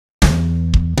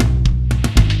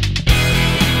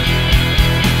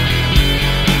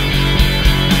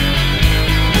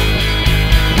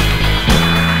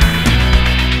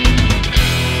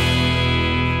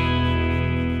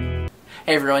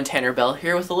Hey everyone, Tanner Bell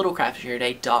here with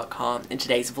littlecraftyourday.com. In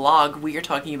today's vlog, we are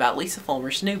talking about Lisa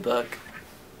Fulmer's new book,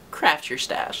 Craft Your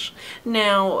Stash.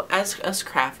 Now, as us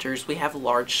crafters, we have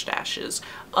large stashes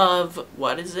of,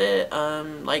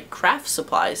 like craft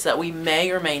supplies that we may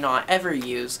or may not ever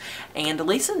use, and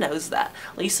Lisa knows that.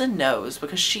 Lisa knows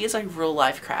because she is a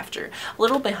real-life crafter. A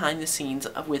little behind the scenes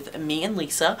with me and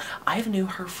Lisa, I've knew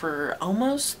her for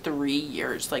almost 3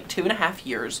 years, like 2.5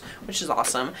 years, which is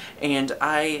awesome, and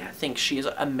I think she is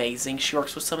amazing. She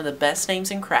works with some of the best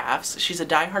names in crafts. She's a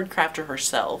die-hard crafter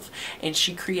herself, and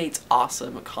she creates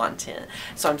awesome content.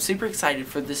 So I'm super excited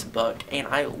for this book, and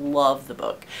I love the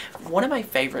book. One of my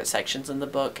favorite sections in the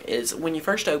book is when you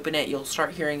first open it, you'll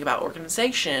start hearing about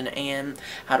organization and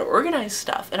how to organize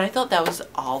stuff, and I thought that was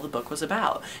all the book was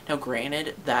about. Now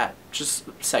granted, that just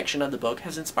section of the book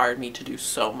has inspired me to do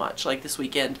so much. Like this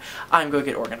weekend, I'm going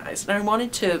to get organized, and I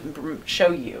wanted to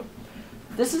show you.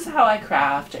 This is how I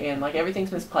craft, and like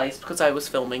everything's misplaced because I was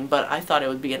filming, but I thought it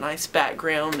would be a nice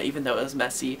background even though it was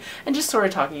messy, and just sort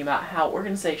of talking about how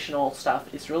organizational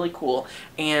stuff is really cool.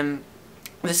 And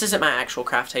this isn't my actual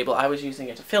craft table, I was using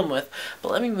it to film with,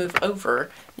 but let me move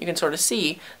over. You can sort of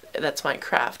see that's my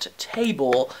craft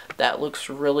table that looks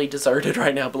really deserted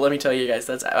right now, but let me tell you guys,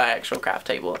 that's my actual craft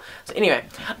table. So anyway,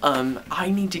 I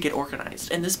need to get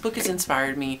organized, and this book has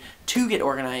inspired me to get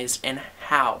organized and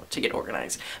how to get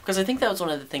organized, because I think that was one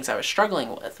of the things I was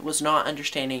struggling with, was not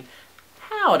understanding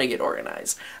how to get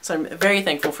organized. So I'm very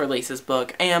thankful for Lisa's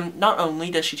book, and not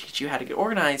only does she teach you how to get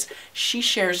organized, she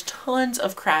shares tons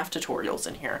of craft tutorials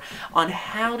in here on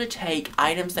how to take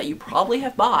items that you probably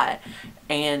have bought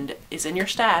and is in your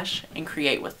stash and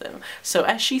create with them. So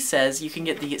as she says, you can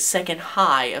get the second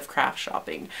high of craft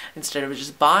shopping. Instead of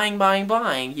just buying,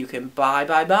 you can buy,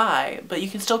 but you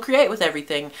can still create with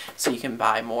everything, so you can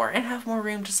buy more and have more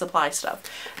room to supply stuff.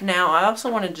 Now, I also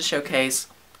wanted to showcase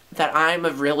that I'm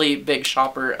a really big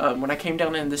shopper. When I came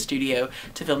down in the studio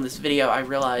to film this video, I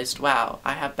realized, wow,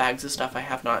 I have bags of stuff I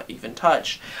have not even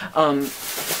touched.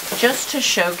 Just to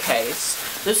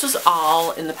showcase, this is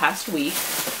all in the past week.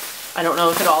 I don't know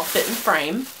if it all fit in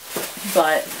frame,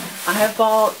 but I have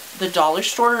bought the dollar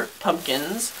store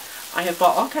pumpkins. I have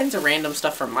bought all kinds of random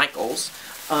stuff from Michael's.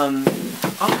 All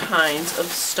kinds of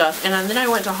stuff. And then I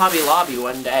went to Hobby Lobby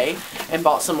one day and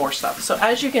bought some more stuff. So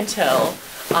as you can tell,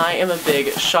 I am a big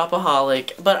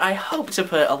shopaholic, but I hope to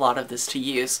put a lot of this to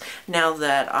use now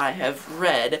that I have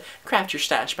read Craft Your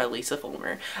Stash by Lisa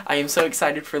Fulmer. I am so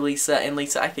excited for Lisa, and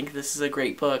Lisa, I think this is a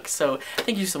great book, so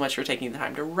thank you so much for taking the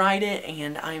time to write it,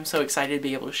 and I am so excited to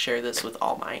be able to share this with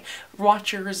all my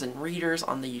watchers and readers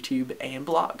on the YouTube and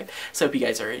blog. So if you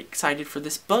guys are excited for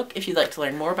this book, if you'd like to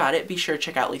learn more about it, be sure to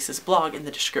check out Lisa's blog in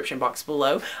the description box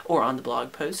below, or on the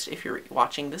blog post if you're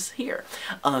watching this here.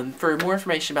 For more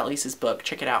information about Lisa's book,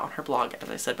 check it out on her blog, as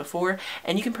I said before,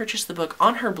 and you can purchase the book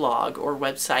on her blog or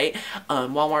website,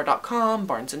 Walmart.com,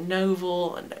 Barnes &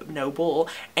 Noble,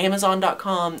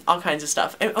 Amazon.com, all kinds of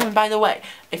stuff. And, oh, and by the way,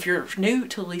 if you're new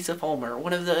to Lisa Fulmer,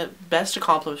 one of the best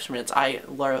accomplishments I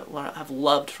have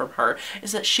loved from her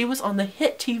is that she was on the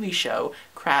hit TV show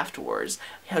Craft Wars,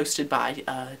 hosted by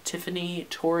Tiffany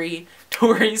Tori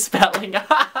Spelling.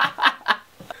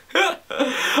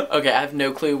 Okay, I have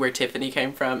no clue where Tiffany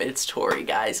came from. It's Tori,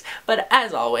 guys. But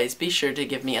as always, be sure to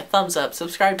give me a thumbs up,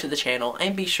 subscribe to the channel,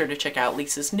 and be sure to check out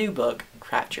Lisa's new book,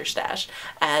 Craft Your Stash,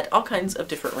 at all kinds of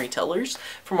different retailers.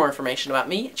 For more information about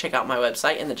me, check out my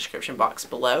website in the description box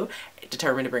below.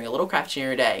 Determined to bring a little craft in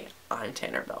your day, I'm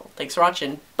Tanner Bell. Thanks for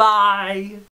watching.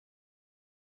 Bye!